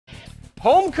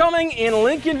Homecoming in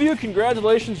Lincolnview.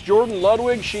 Congratulations, Jordan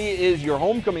Ludwig. She is your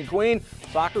homecoming queen,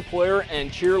 soccer player and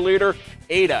cheerleader.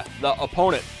 Ada, the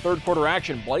opponent. Third quarter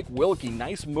action, Blake Wilkie.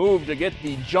 Nice move to get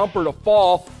the jumper to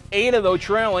fall. Ada, though,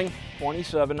 trailing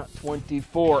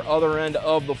 27-24. Other end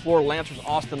of the floor, Lancers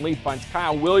Austin Lee finds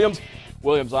Kyle Williams.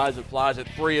 Williams eyes it, flies at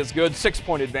three is good.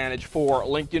 6-point advantage for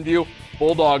Lincolnview.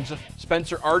 Bulldogs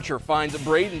Spencer Archer finds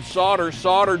Braden Sauter.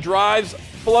 Sauter drives,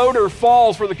 floater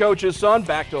falls for the coach's son.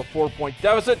 Back to a 4-point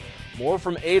deficit. More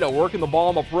from Ada, working the ball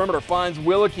on the perimeter, finds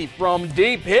Wilkie from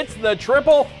deep, hits the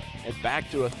triple. It's back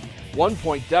to a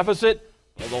 1-point deficit.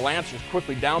 The Lancers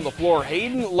quickly down the floor.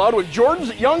 Hayden Ludwig,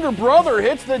 Jordan's younger brother,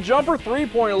 hits the jumper,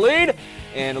 3-point lead.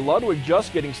 And Ludwig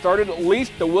just getting started. At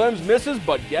least the Williams misses,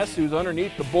 but guess who's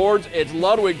underneath the boards? It's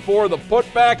Ludwig for the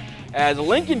putback as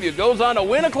Lincolnview goes on to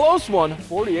win a close one,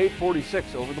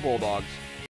 48-46 over the Bulldogs.